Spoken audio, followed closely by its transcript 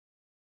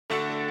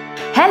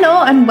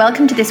Hello and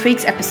welcome to this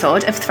week's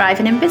episode of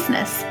Thriving in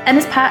Business. And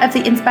as part of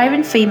the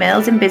Inspiring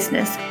Females in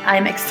Business, I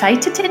am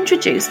excited to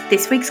introduce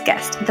this week's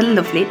guest, the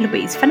lovely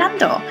Louise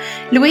Fernando.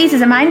 Louise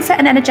is a mindset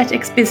and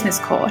energetics business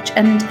coach,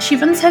 and she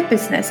runs her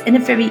business in a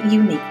very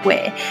unique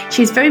way.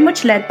 She is very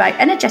much led by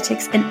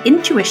energetics and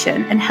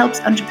intuition and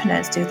helps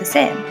entrepreneurs do the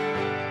same.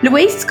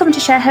 Louise is coming to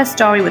share her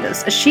story with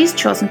us as she's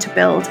chosen to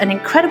build an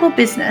incredible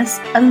business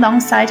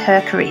alongside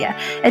her career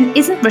and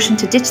isn't rushing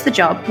to ditch the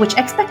job which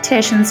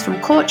expectations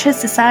from coaches,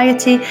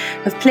 society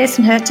have placed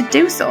on her to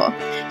do so.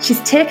 She's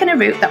taken a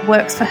route that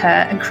works for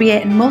her and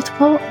creating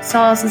multiple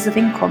sources of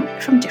income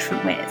from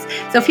different ways.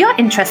 So if you're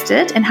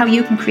interested in how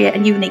you can create a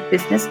unique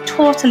business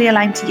totally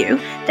aligned to you,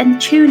 then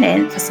tune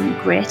in for some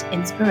great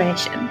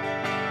inspiration.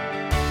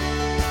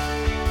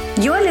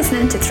 You're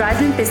listening to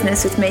Thriving in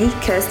Business with me,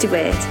 Kirsty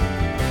Wade.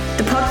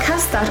 The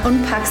podcast that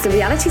unpacks the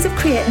realities of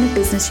creating a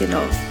business you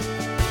love.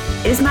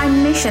 It is my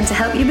mission to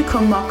help you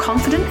become more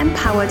confident,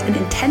 empowered and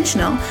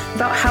intentional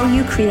about how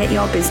you create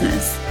your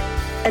business,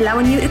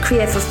 allowing you to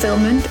create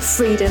fulfillment,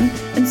 freedom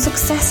and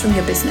success from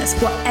your business,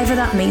 whatever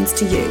that means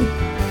to you.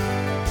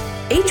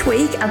 Each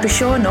week I'll be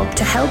showing up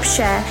to help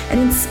share and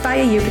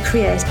inspire you to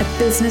create a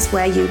business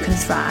where you can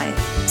thrive.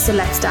 So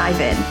let's dive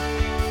in.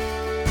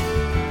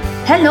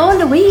 Hello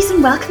Louise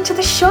and welcome to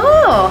the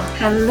show.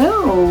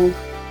 Hello.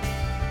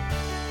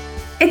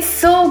 It's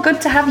so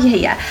good to have you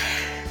here.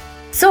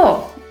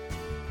 So,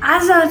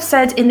 as I've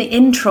said in the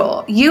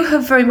intro, you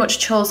have very much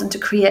chosen to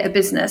create a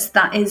business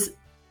that is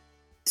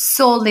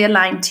solely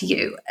aligned to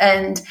you.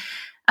 And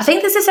I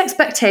think there's this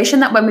expectation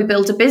that when we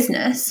build a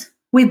business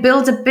with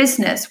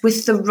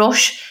the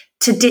rush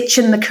to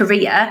ditching the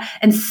career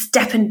and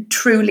stepping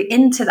truly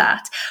into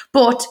that.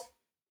 But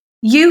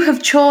you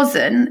have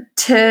chosen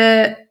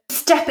to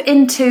step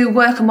into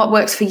work and what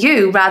works for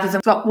you rather than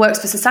what works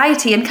for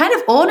society, and kind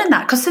of owning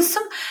that, because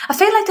I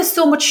feel like there's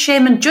so much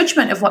shame and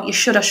judgment of what you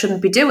should or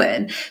shouldn't be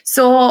doing.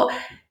 So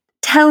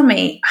tell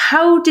me,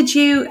 how did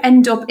you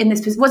end up in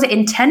this business? Was it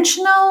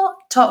intentional?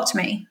 Talk to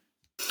me.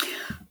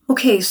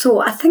 Okay,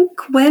 so I think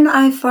when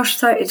I first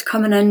started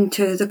coming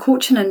into the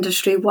coaching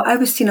industry, what I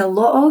was seeing a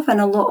lot of,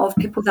 and a lot of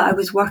people that I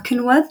was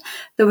working with,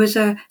 it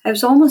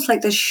was almost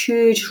like this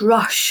huge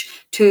rush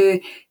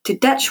to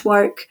ditch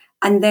work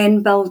and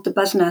then build the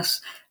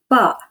business.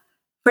 But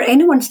for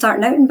anyone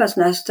starting out in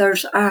business,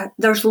 there's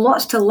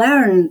lots to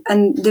learn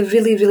in the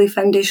really, really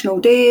foundational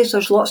days.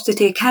 There's lots to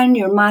take in.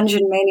 You're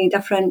managing many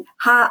different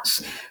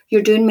hats.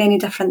 You're doing many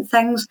different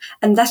things.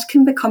 And this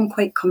can become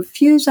quite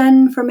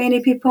confusing for many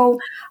people.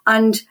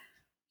 And,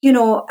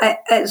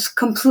 it's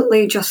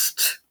completely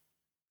just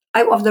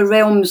out of the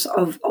realms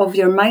of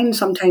your mind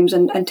sometimes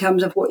in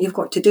terms of what you've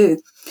got to do.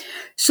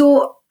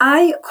 So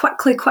I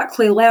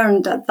quickly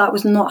learned that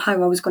was not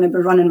how I was going to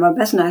be running my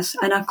business.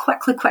 And I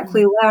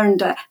quickly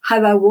learned that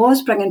how I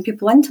was bringing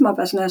people into my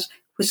business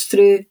was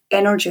through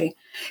energy,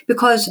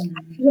 because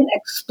I couldn't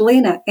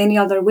explain it any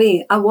other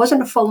way. I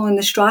wasn't following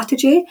the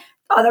strategy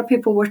that other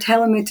people were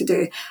telling me to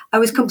do. I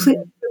was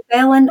completely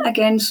rebelling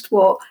against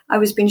what I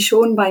was being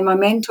shown by my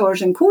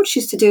mentors and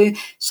coaches to do,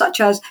 such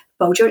as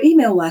build your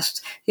email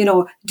list,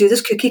 do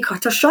this cookie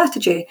cutter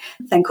strategy,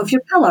 think of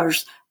your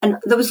pillars. And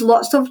there was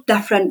lots of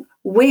different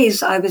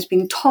ways I was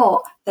being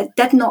taught that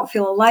did not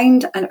feel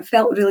aligned, and it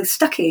felt really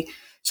sticky.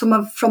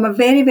 So from a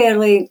very,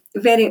 very,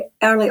 very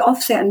early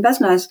offset in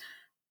business,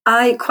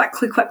 I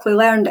quickly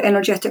learned that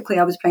energetically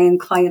I was bringing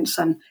clients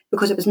in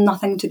because it was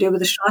nothing to do with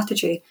the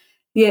strategy.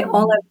 Yet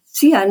all I was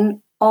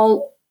seeing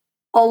all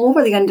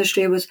over the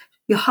industry was,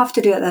 you have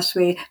to do it this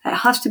way. It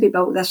has to be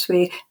built this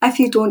way. If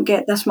you don't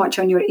get this much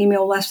on your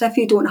email list, if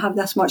you don't have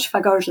this much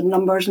figures and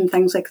numbers and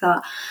things like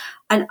that.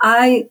 And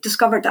I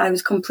discovered that I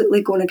was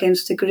completely going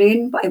against the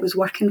grain, but it was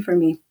working for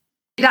me.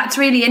 That's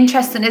really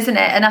interesting, isn't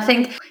it? And I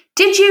think,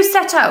 did you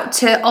set out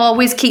to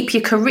always keep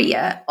your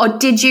career, or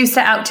did you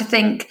set out to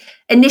think,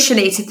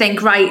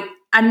 right,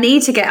 I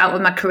need to get out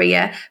of my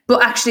career,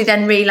 but actually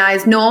then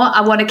realise, no,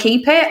 I want to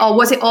keep it? Or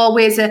was it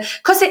always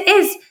because it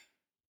is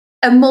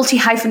a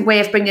multi-hyphen way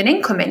of bringing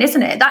income in,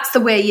 isn't it? That's the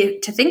way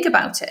to think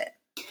about it.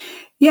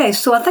 Yeah,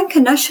 so I think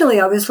initially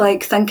I was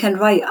like thinking,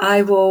 right,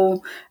 I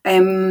will,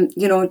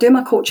 do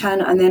my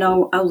coaching and then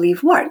I'll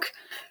leave work.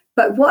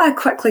 But what I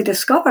quickly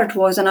discovered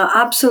was, and I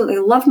absolutely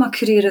love my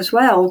career as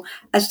well,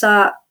 is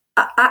that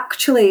I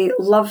actually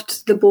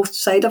loved the both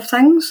side of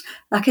things.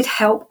 I could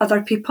help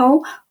other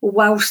people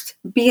whilst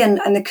being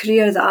in the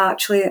career that I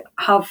actually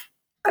have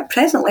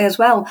presently as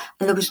well.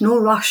 And there was no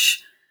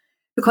rush.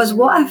 Because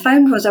what I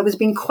found was I was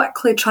being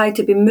quickly tried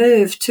to be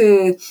moved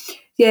to,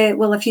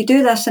 if you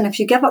do this and if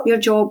you give up your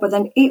job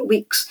within 8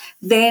 weeks,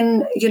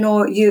 then,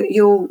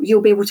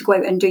 you'll be able to go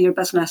out and do your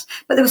business.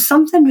 But there was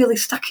something really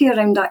sticky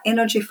around that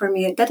energy for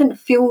me. It didn't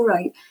feel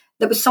right.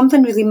 There was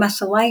something really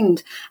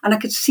misaligned. And I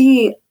could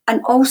see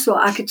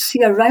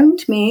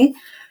around me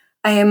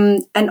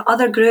in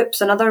other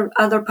groups and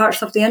other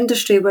parts of the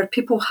industry where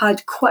people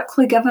had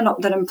quickly given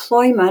up their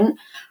employment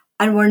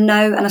and were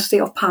now in a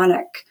state of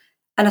panic,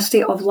 in a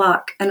state of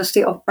lack, in a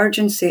state of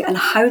urgency, and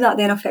how that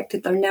then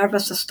affected their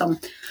nervous system.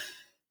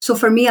 So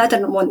for me, I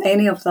didn't want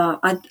any of that.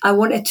 I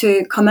wanted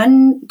to come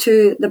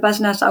into the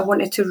business. I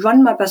wanted to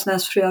run my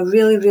business through a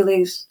really,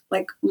 really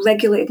like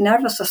regulated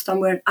nervous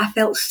system where I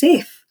felt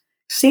safe.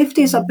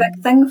 Safety is a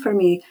big thing for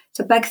me. It's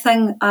a big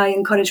thing I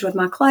encourage with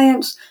my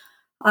clients.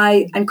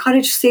 I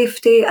encourage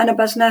safety in a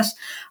business.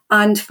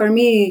 And for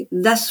me,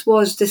 this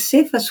was the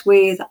safest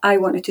way that I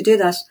wanted to do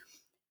this.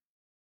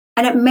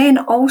 And it meant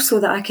also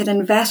that I could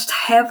invest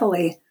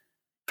heavily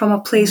from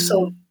a place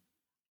of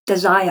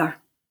desire.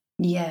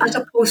 Yeah. As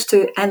opposed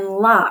to in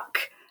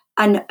lack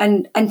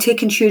and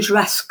taking huge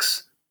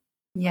risks.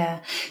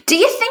 Yeah. Do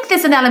you think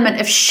there's an element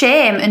of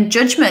shame and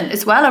judgment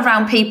as well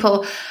around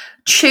people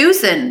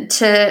choosing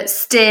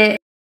to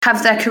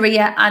have their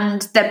career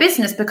and their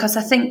business? Because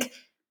I think,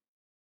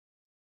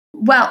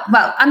 well,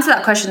 answer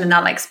that question and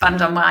I'll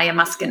expand on why I'm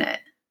asking it.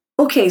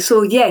 Okay,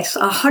 so yes,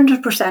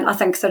 100% I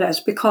think there is,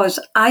 because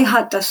I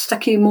had this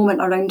sticky moment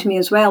around me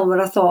as well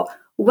where I thought,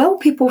 will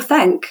people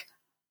think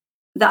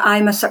that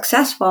I'm a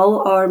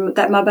successful or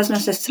that my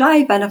business is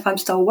thriving if I'm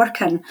still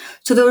working?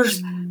 So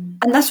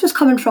and this was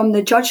coming from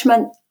the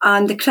judgment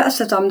and the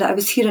criticism that I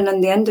was hearing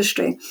in the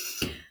industry.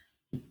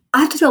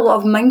 I had to do a lot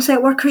of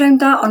mindset work around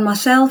that on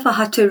myself. I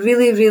had to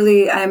really,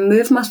 really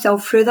move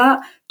myself through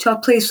that to a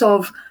place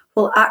of,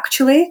 well,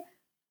 actually,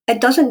 it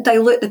doesn't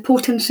dilute the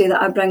potency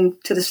that I bring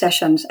to the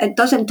sessions. It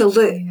doesn't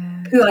dilute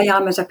who I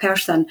am as a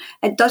person.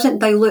 It doesn't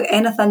dilute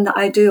anything that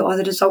I do or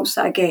the results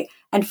that I get.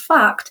 In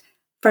fact,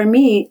 for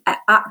me, it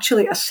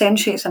actually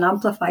accentuates and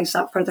amplifies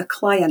that for the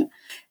client.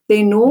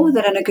 They know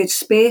they're in a good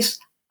space.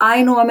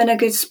 I know I'm in a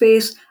good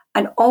space.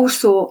 And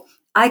also,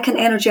 I can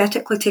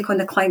energetically take on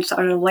the clients that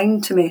are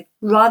aligned to me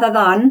rather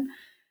than,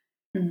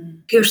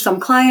 here's some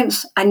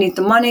clients, I need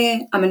the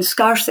money, I'm in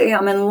scarcity,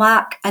 I'm in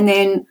lack. And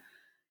then,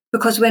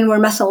 because when we're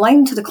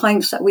misaligned to the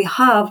clients that we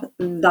have,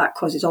 that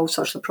causes all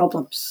sorts of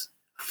problems.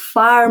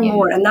 Far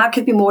more. And that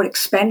could be more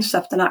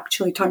expensive than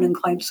actually turning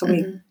clients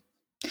away.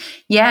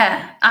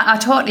 Yeah, I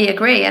totally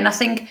agree. And I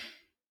think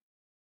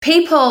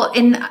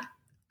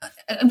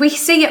we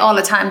see it all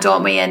the time,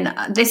 don't we? And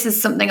this is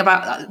something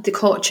about the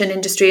coaching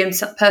industry and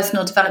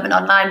personal development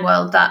online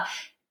world that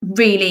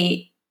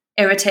really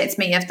irritates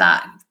me, of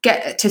that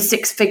get to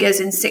 6 figures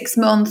in 6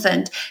 months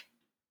and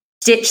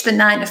ditch the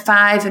 9 to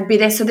 5 and be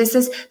this. So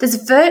there's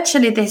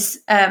virtually this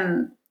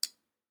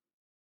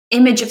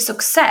image of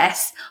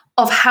success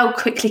of how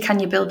quickly can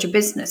you build your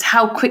business,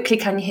 how quickly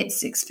can you hit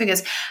 6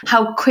 figures,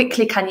 how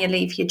quickly can you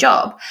leave your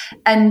job.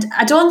 And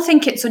I don't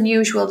think it's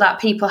unusual that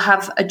people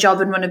have a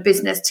job and run a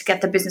business to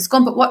get the business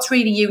going. But what's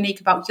really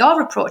unique about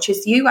your approach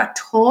is you are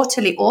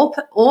totally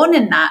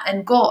owning that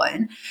and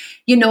going,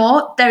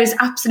 there is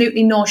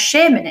absolutely no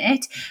shame in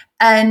it.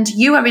 And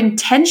you are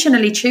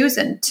intentionally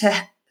choosing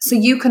so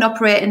you can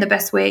operate in the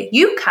best way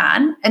you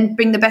can and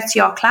bring the best to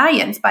your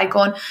clients by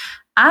going,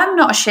 I'm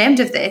not ashamed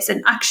of this,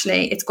 and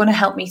actually it's going to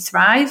help me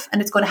thrive and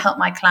it's going to help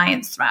my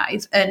clients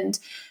thrive. And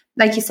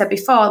like you said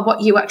before, what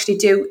you actually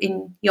do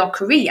in your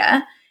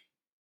career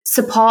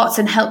supports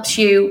and helps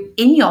you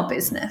in your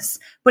business,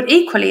 but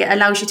equally it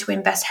allows you to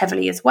invest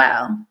heavily as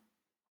well.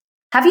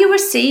 Have you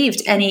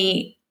received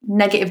any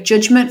negative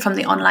judgment from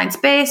the online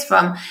space,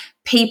 from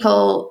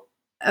people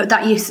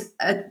that you,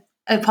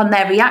 upon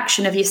their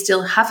reaction of you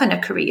still having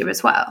a career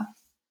as well?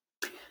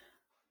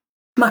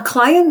 My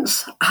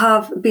clients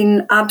have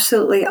been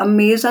absolutely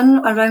amazing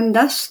around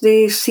this.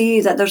 They see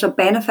that there's a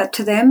benefit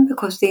to them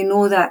because they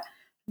know that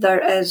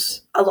there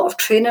is a lot of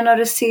training I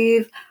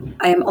receive,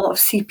 a lot of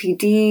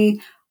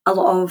CPD, a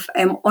lot of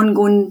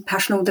ongoing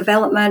personal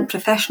development,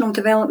 professional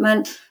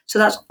development. So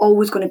that's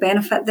always going to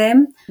benefit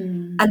them.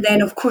 And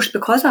then, of course,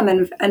 because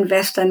I'm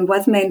investing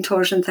with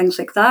mentors and things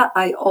like that,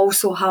 I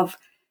also have,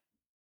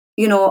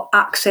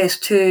 access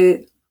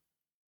to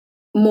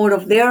more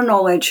of their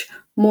knowledge,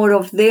 more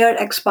of their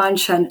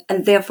expansion,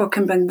 and therefore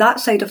can bring that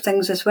side of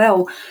things as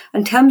well.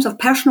 In terms of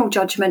personal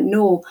judgment,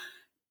 no.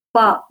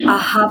 But I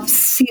have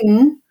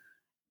seen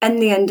in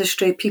the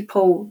industry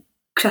people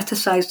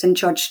criticised and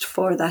judged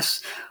for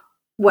this,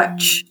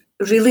 which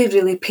really,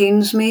 really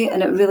pains me,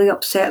 and it really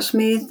upsets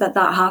me that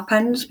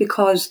happens,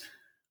 because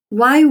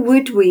why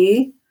would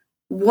we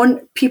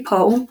want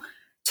people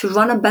to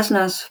run a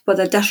business with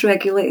a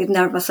dysregulated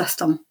nervous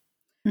system?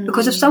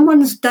 Because if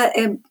someone's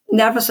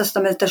nervous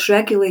system is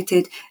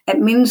dysregulated, it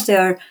means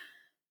they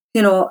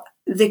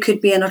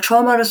could be in a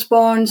trauma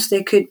response,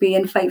 they could be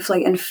in fight,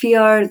 flight and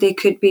fear, they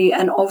could be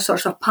in all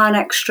sorts of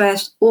panic,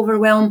 stress,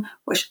 overwhelm,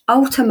 which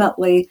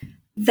ultimately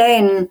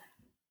then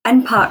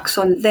impacts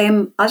on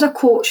them as a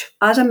coach,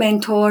 as a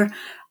mentor,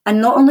 and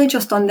not only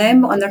just on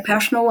them, but on their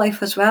personal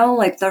life as well,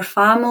 like their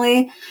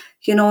family,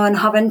 and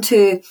having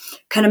to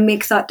kind of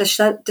make that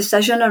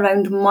decision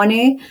around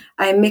money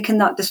and making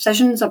that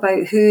decisions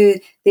about who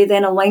they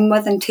then align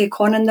with and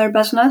take on in their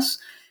business.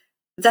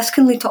 This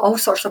can lead to all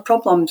sorts of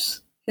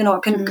problems.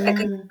 It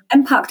can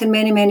impact in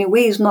many, many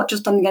ways, not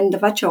just on the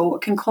individual.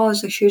 It can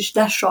cause a huge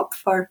disrupt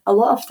for a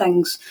lot of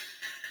things.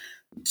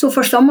 So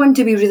for someone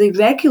to be really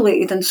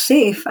regulated and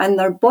safe in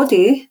their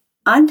body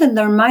and in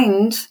their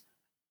mind,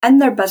 in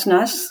their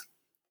business,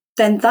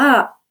 then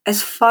that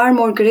is far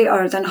more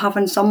greater than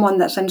having someone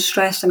that's in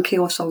stress and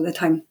chaos all the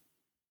time.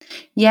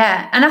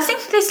 Yeah, and I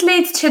think this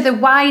leads to the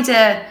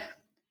wider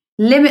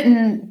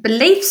limiting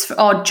beliefs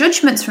or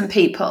judgments from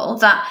people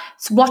that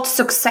what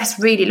success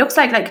really looks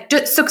like. Like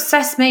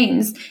success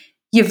means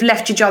you've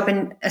left your job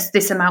in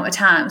this amount of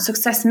time.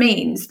 Success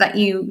means that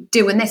you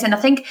doing this. And I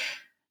think,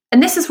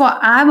 and this is what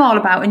I'm all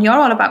about and you're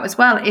all about as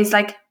well, is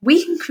like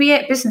we can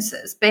create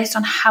businesses based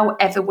on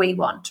however we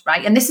want,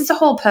 right? And this is the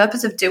whole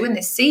purpose of doing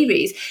this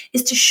series,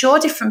 is to show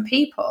different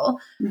people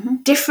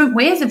different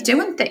ways of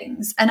doing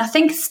things. And I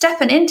think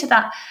stepping into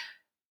that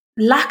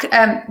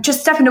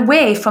just stepping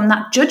away from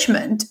that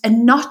judgment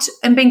and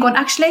being going,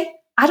 actually,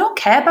 I don't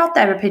care about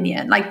their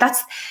opinion. Like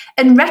that's,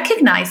 and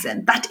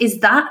recognizing that is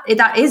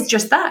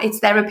just that, it's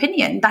their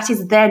opinion. That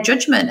is their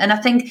judgment. And I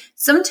think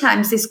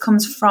sometimes this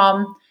comes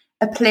from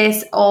a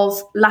place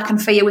of lack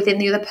and fear within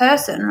the other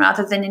person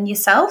rather than in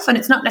yourself. And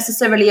it's not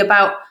necessarily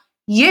about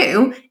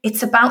you,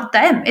 it's about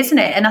them, isn't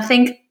it? And I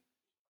think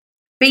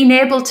being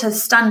able to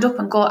stand up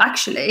and go,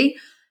 actually,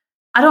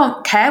 I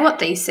don't care what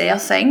they say or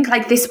think.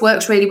 Like this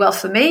works really well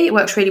for me. It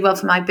works really well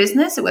for my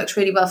business. It works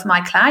really well for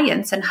my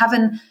clients. And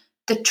having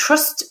the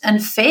trust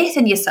and faith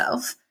in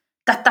yourself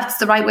that that's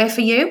the right way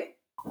for you.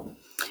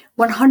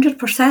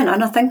 100%.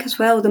 And I think as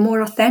well, the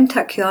more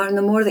authentic you are and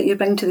the more that you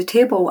bring to the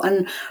table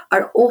and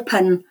are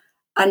open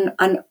and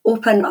an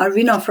open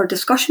arena for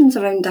discussions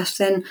around this,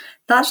 then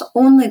that's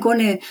only going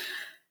to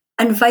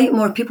invite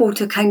more people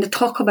to kind of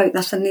talk about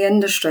this in the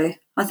industry.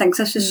 I think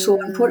this is so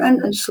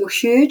important and so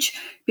huge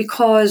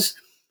because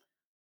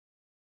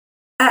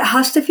it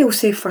has to feel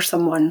safe for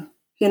someone,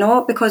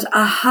 because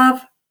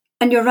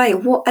and you're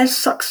right, what is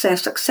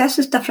success? Success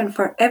is different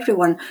for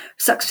everyone.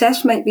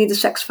 Success might be the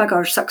 6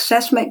 figures.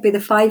 Success might be the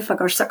 5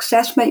 figures.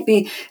 Success might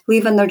be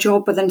leaving their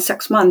job within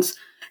 6 months.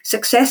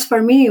 Success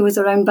for me was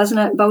around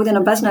building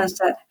a business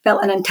that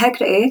felt an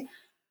integrity,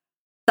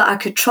 that I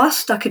could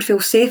trust, I could feel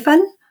safe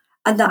in,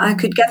 and that I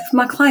could give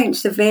my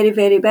clients the very,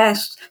 very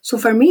best. So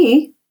for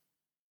me,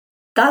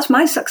 that's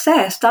my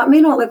success. That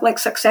may not look like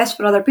success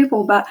for other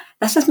people, but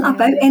this isn't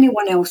about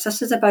anyone else.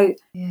 This is about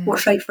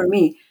what's right for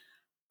me.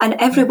 And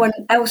everyone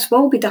else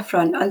will be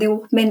different, and they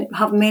will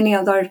have many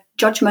other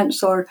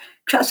judgments or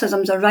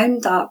criticisms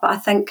around that. But I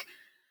think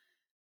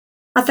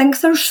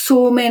there's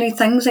so many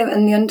things out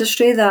in the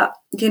industry that,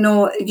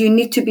 you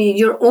need to be,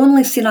 you're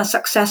only seen as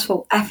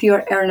successful if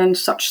you're earning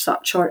such,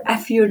 or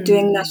if you're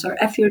doing this, or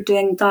if you're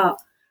doing that.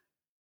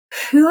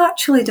 Who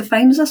actually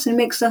defines this and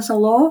makes this a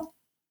law?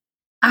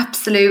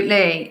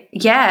 Absolutely.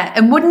 Yeah.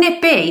 And wouldn't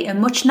it be a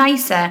much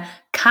nicer,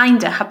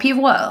 kinder, happier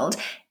world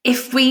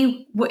if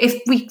we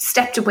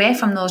stepped away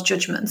from those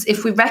judgments,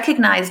 if we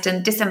recognized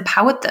and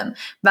disempowered them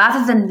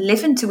rather than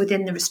living to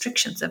within the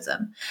restrictions of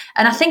them?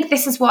 And I think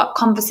this is what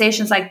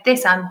conversations like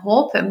this, I'm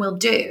hoping, will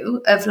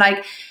do, of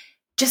like,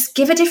 just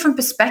give a different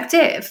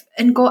perspective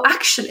and go,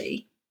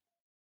 actually,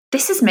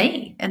 this is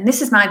me and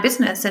this is my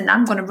business and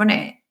I'm going to run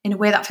it in a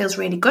way that feels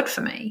really good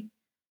for me.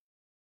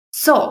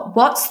 So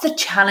what's the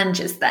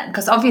challenges then?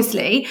 Because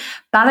obviously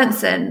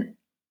balancing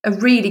a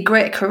really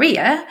great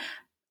career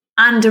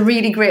and a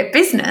really great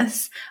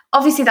business,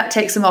 obviously that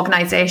takes some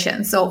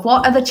organisation. So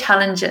what are the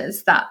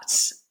challenges that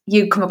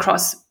you come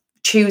across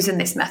choosing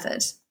this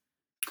method?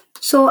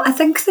 So I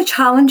think the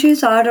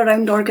challenges are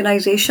around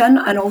organisation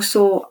and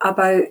also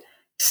about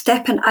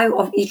stepping out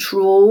of each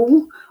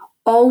role.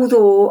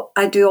 Although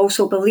I do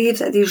also believe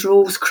that these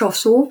roles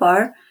cross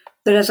over,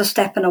 there is a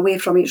stepping away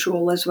from each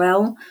role as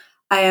well.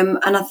 And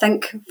I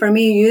think for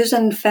me,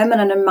 using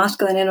feminine and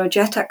masculine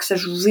energetics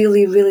has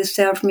really, really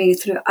served me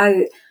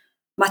throughout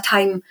my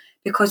time,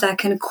 because I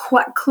can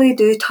quickly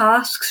do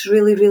tasks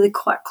really, really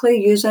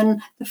quickly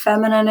using the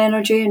feminine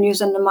energy and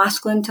using the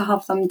masculine to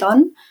have them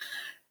done,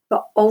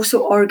 but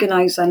also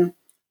organising.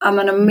 I'm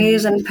an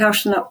amazing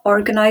person at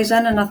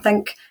organising, and I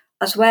think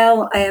as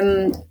well,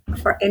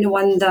 for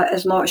anyone that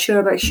is not sure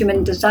about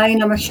human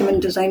design, I'm a human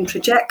design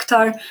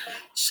projector.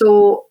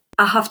 So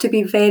I have to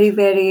be very,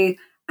 very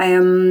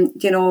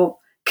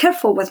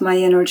careful with my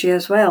energy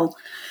as well.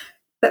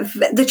 But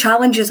the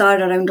challenges are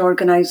around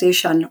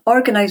organisation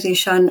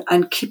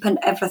and keeping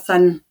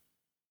everything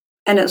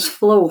in its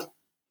flow.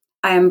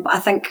 I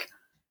think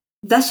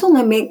this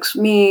only makes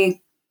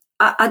me,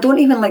 I don't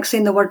even like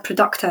saying the word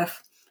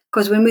productive,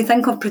 because when we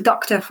think of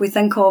productive, we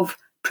think of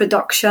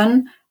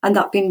production and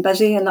that being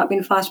busy and that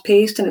being fast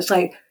paced. And it's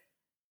like,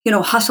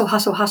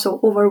 hustle,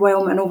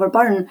 overwhelm and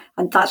overburn.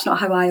 And that's not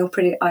how I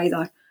operate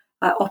either.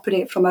 I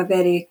operate from a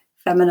very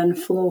feminine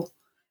flow.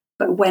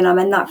 But when I'm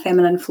in that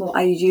feminine flow,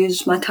 I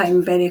use my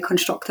time very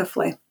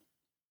constructively.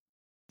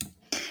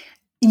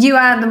 You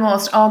are the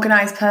most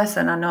organised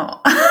person I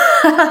know.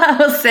 I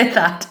will say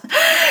that.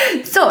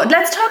 So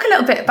let's talk a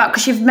little bit about,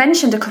 because you've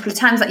mentioned a couple of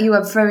times that you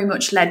are very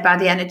much led by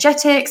the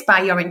energetics,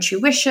 by your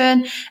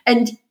intuition,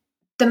 and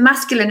the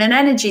masculine and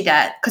energy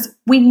there, because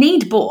we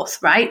need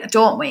both, right?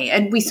 Don't we?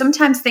 And we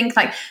sometimes think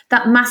like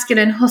that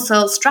masculine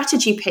hustle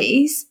strategy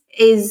piece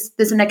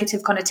there's a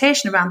negative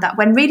connotation around that,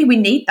 when really we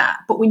need that,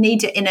 but we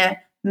need it in a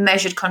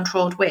measured,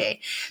 controlled way.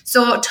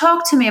 So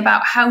talk to me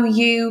about how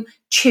you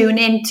tune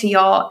into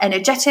your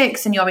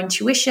energetics and your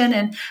intuition,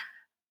 and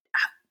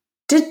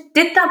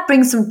did that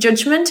bring some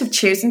judgment of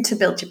choosing to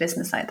build your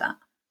business like that?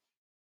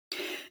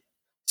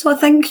 So I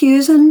think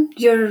using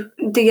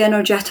the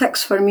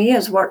energetics for me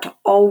has worked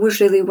always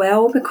really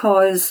well,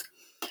 because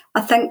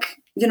I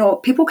think,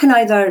 people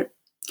can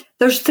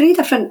there's three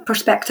different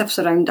perspectives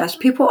around this.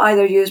 People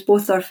either use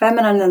both their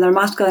feminine and their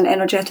masculine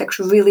energetics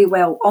really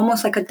well,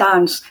 almost like a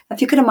dance.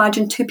 If you could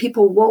imagine two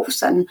people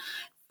waltzing,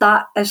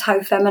 that is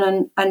how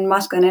feminine and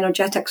masculine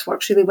energetics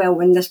works really well,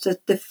 when there's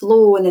the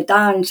flow and the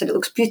dance, and it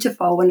looks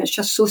beautiful and it's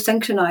just so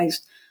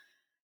synchronized.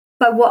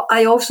 But what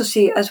I also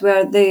see is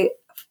where the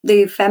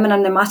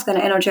feminine and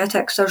masculine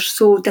energetics are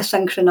so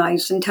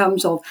desynchronized, in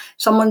terms of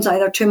someone's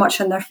either too much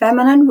in their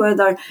feminine, where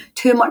they're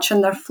too much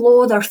in their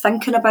flow, they're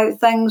thinking about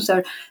things,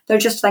 they're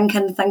just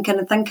thinking,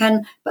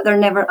 but they're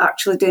never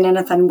actually doing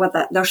anything with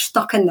it. They're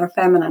stuck in their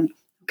feminine.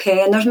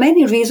 Okay, and there's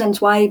many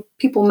reasons why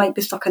people might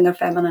be stuck in their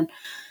feminine.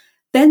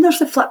 Then there's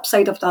the flip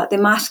side of that, the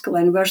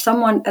masculine, where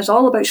someone is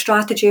all about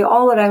strategy,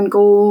 all around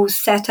goals,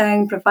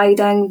 setting,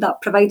 providing,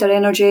 that provider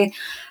energy,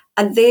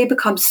 and they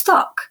become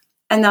stuck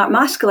in that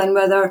masculine,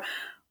 where they're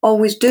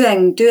always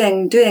doing,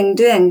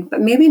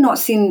 but maybe not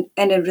seeing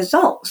any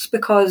results,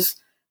 because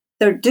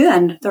they're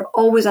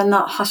always in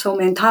that hustle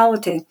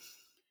mentality.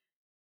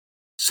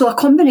 So a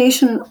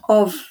combination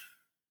of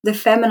the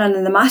feminine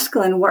and the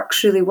masculine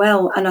works really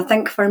well. And I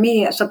think for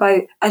me, it's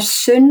about, as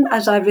soon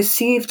as I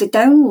receive the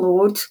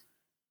download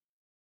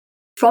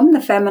from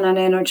the feminine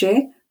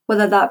energy,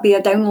 whether that be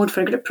a download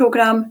for a group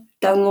program,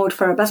 download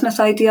for a business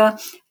idea,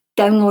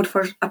 download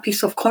for a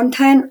piece of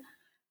content,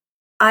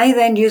 I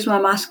then use my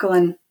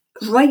masculine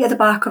right at the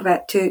back of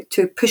it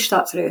to push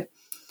that through.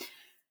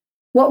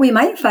 What we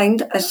might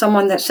find is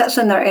someone that sits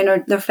in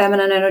their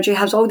feminine energy,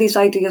 has all these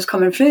ideas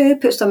coming through,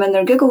 puts them in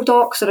their Google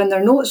Docs or in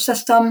their notes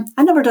system,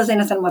 and never does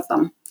anything with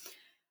them.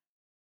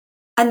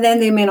 And then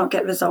they may not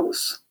get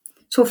results.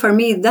 So for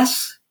me,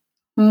 this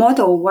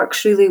model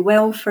works really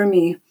well for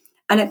me,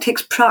 and it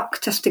takes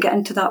practice to get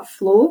into that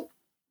flow.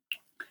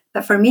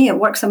 But for me, it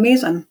works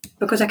amazing,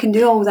 because I can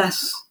do all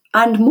this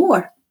and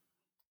more.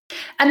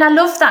 And I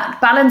love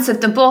that balance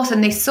of them both,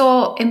 and they're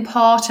so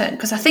important,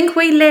 because I think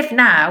we live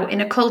now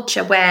in a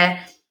culture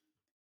where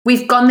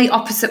we've gone the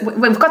opposite.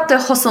 We've got the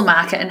hustle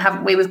market, and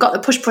haven't we? We've got the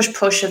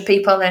push of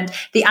people and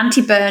the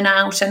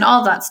anti-burnout and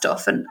all that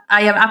stuff. And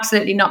I am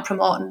absolutely not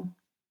promoting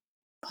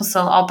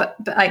hustle or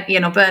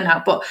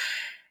burnout, but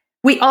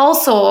we've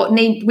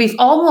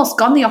almost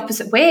gone the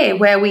opposite way,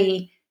 where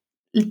we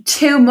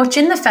too much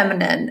in the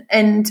feminine,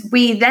 and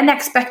we then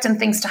expecting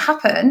things to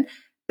happen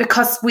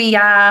because we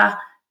are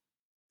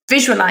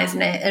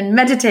visualizing it and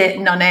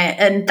meditating on it.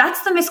 And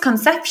that's the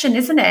misconception,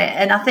 isn't it?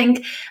 And I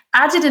think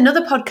I did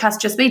another podcast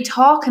just me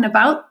talking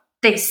about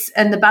this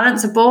and the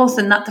balance of both,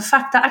 and that the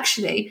fact that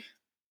actually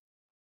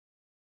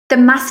the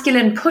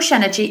masculine push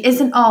energy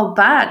isn't all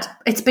bad.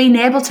 It's being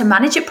able to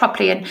manage it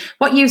properly. And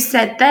what you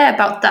said there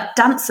about that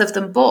dance of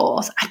them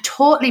both, I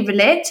totally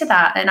relate to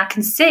that. And I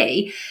can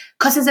see,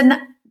 because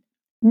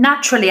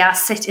naturally I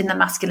sit in the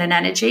masculine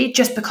energy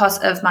just because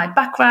of my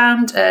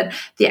background and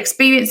the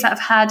experience that I've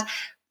had.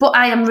 But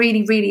I am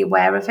really, really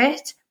aware of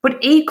it. But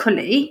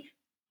equally,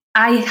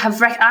 I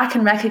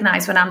can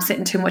recognize when I'm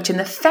sitting too much in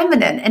the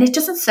feminine, and it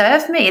doesn't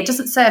serve me. It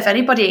doesn't serve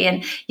anybody.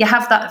 And you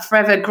have that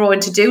forever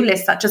growing to-do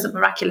list that doesn't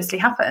miraculously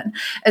happen.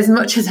 As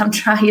much as I'm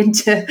trying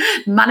to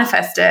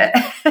manifest it,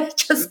 it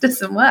just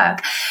doesn't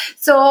work.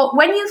 So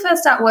when you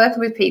first start working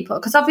with people,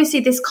 because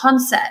obviously this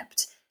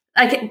concept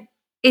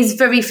is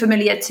very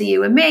familiar to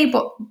you and me,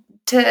 but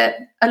to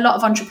a lot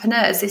of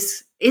entrepreneurs,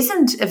 this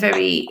isn't a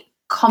very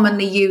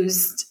commonly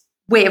used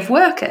way of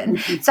working.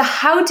 Mm-hmm. So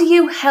how do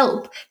you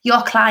help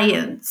your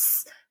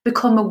clients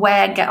become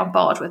aware and get on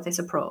board with this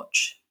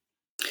approach?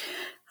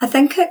 I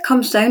think it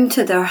comes down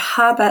to their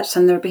habits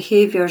and their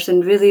behaviours,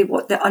 and really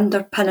what the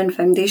underpinning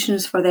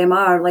foundations for them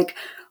are. Like,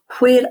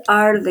 where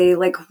are they?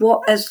 Like,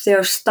 what is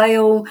their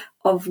style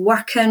of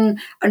working?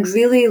 And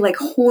really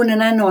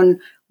honing in on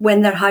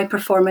when their high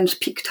performance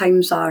peak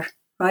times are,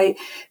 right?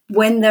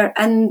 When they're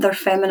in their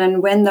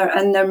feminine, when they're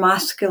in their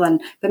masculine,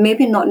 but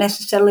maybe not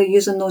necessarily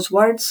using those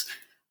words.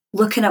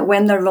 Looking at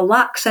when they're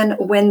relaxing,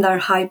 when they're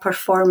high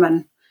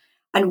performing,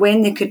 and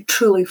when they could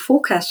truly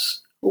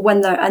focus when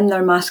they're in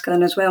their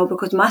masculine as well,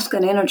 because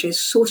masculine energy is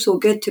so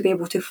good to be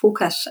able to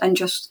focus and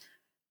just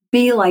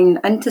beeline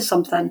into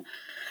something.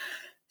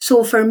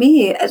 So for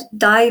me, it's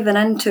diving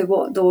into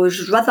what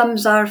those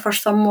rhythms are for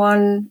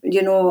someone,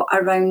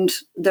 around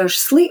their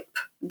sleep,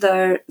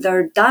 their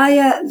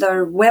diet,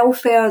 their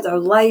welfare, their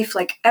life,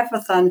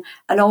 everything,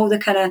 and all the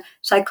kind of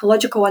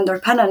psychological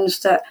underpinnings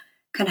that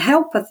can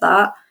help with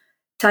that,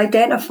 to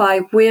identify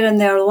where in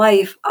their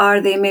life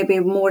are they maybe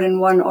more in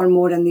one or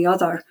more in the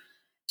other.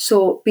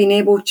 So being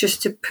able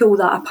just to pull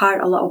that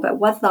apart a little bit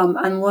with them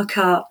and look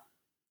at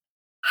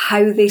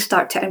how they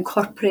start to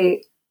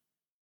incorporate,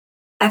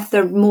 if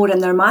they're more in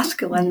their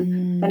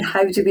masculine, and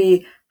how do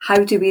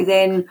we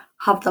then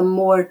have them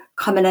more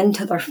coming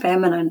into their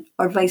feminine,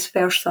 or vice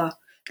versa.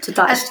 So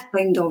that's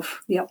kind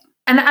of, yeah.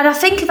 And I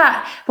think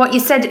that what you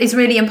said is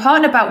really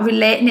important about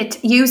relating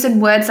it,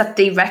 using words that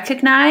they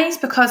recognise,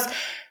 because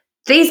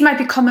these might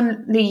be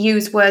commonly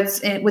used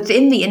words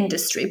within the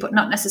industry, but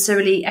not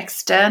necessarily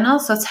external.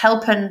 So it's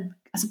helping,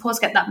 I suppose,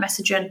 get that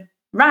messaging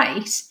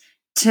right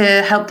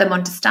to help them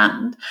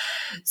understand.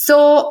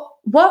 So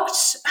what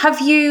have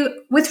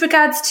you, with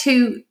regards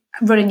to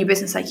running your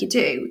business like you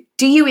do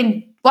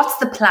what's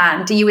the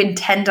plan? Do you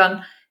intend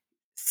on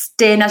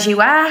staying as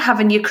you are,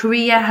 having your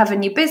career,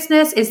 having your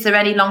business? Is there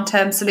any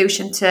long-term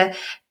solution to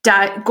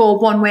go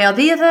one way or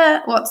the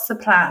other? What's the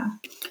plan?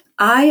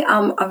 I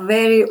am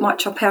very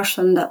much a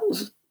person that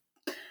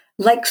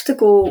likes to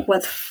go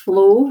with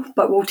flow,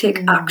 but will take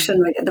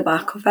action right at the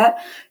back of it.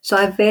 So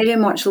I very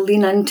much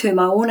lean into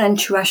my own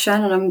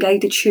intuition, and I'm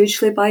guided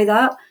hugely by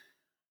that.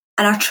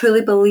 And I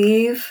truly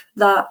believe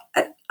that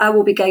I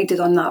will be guided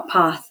on that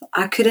path.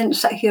 I couldn't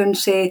sit here and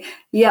say,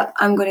 yep,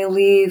 I'm going to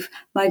leave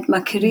my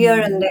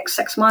career in the next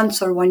 6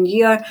 months or 1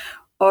 year,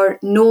 or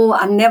no,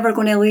 I'm never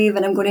going to leave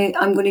and I'm going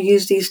to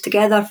use these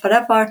together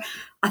forever.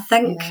 I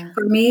think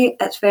for me,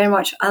 it's very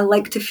much, I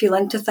like to feel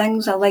into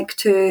things. I like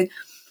to,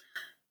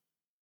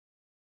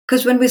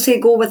 because when we say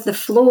go with the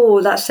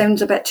flow, that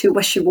sounds a bit too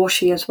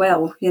wishy-washy as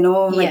well,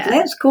 like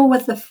let's go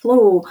with the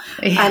flow.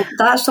 And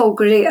that's all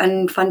great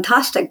and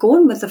fantastic,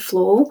 going with the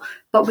flow,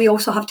 but we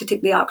also have to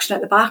take the action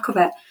at the back of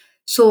it.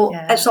 So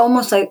it's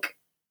almost like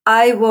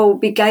I will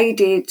be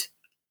guided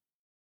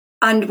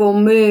and will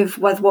move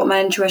with what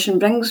my intuition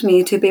brings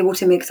me to be able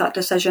to make that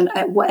decision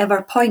at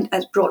whatever point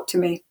it's brought to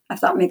me,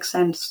 if that makes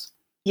sense.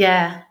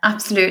 Yeah,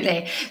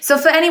 absolutely. So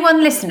for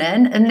anyone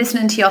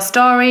listening to your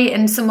story,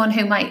 and someone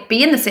who might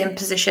be in the same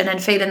position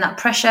and feeling that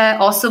pressure,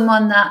 or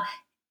someone that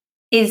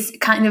is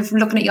kind of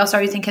looking at your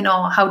story thinking,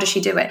 oh, how does she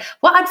do it?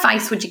 What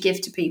advice would you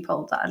give to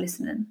people that are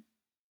listening?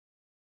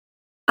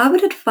 I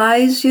would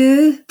advise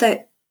you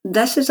that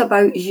this is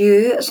about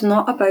you. It's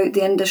not about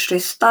the industry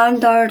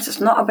standards. It's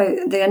not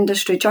about the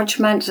industry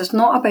judgments. It's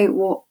not about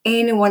what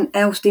anyone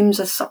else deems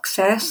as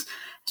success.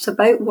 It's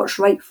about what's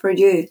right for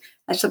you.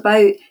 It's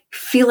about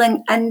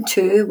feeling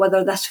into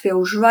whether this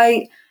feels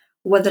right,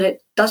 whether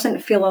it doesn't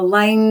feel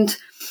aligned,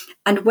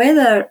 and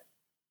whether,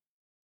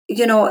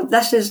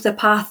 this is the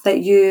path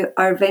that you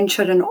are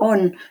venturing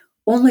on.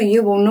 Only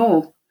you will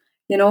know,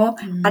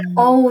 And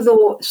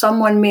although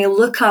someone may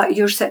look at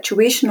your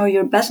situation or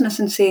your business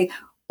and say,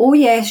 oh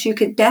yes, you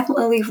could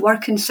definitely leave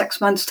work in 6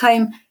 months'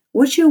 time.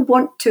 Would you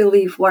want to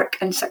leave work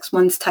in 6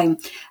 months' time?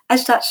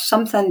 Is that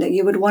something that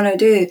you would want to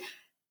do?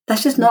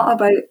 This is not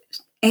about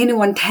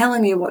anyone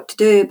telling you what to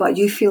do, but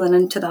you feeling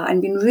into that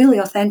and being really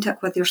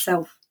authentic with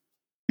yourself.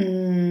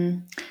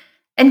 And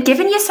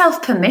giving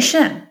yourself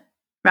permission,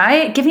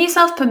 right? Giving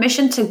yourself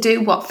permission to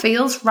do what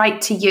feels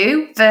right to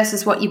you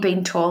versus what you've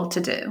been told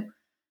to do.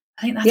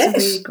 I think that's a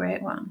really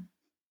great one.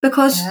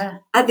 Because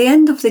at the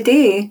end of the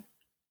day,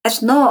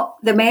 it's not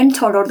the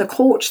mentor or the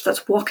coach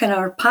that's walking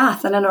our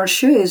path and in our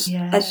shoes.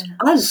 It's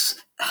us.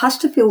 It has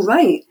to feel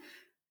right.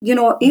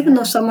 Even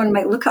though someone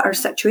might look at our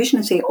situation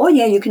and say, oh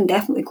yeah, you can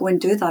definitely go and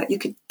do that. You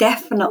could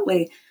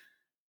definitely.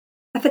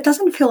 If it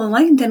doesn't feel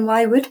aligned, then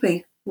why would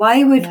we?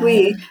 Why would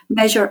we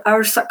measure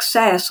our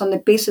success on the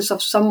basis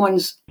of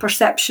someone's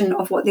perception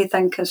of what they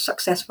think is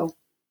successful?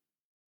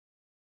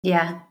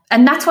 Yeah.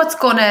 And that's what's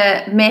going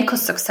to make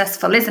us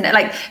successful, isn't it?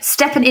 Like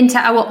stepping into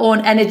our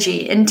own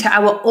energy, into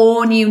our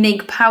own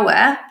unique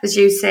power, as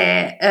you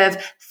say,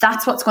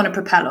 that's what's going to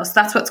propel us.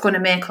 That's what's going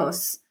to make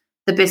us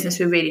the business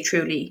we really,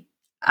 truly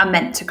are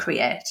meant to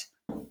create.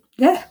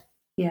 Yeah.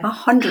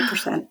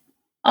 100%.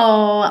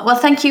 Oh, well,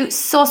 thank you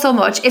so, so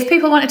much. If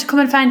people wanted to come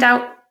and find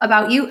out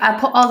about you, I'll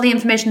put all the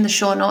information in the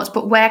show notes,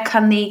 but where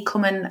can they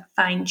come and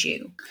find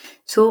you?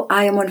 So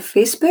I am on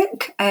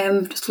Facebook,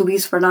 just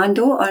Louise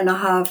Fernando, and I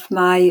have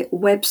my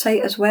website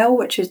as well,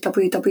 which is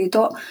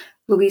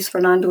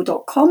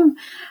www.louisefernando.com,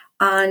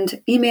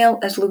 and email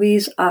is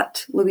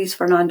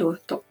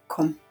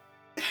louise@louisefernando.com.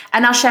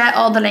 And I'll share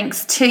all the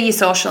links to your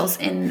socials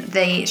in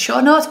the show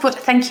notes. But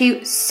thank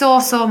you so,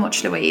 so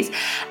much, Louise.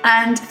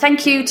 And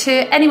thank you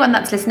to anyone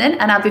that's listening.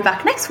 And I'll be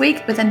back next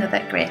week with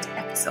another great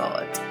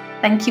episode.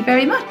 Thank you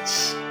very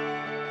much.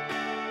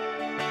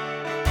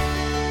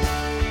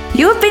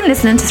 You have been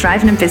listening to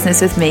Thriving in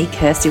Business with me,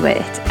 Kirsty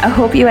Waite. I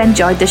hope you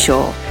enjoyed the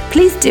show.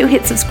 Please do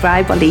hit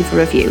subscribe or leave a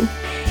review.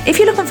 If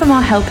you're looking for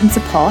more help and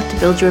support to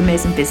build your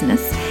amazing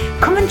business,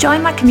 come and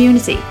join my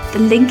community. The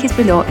link is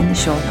below in the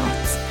show notes.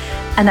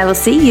 And I will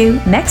see you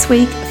next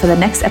week for the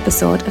next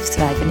episode of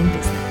Thriving in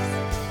Business.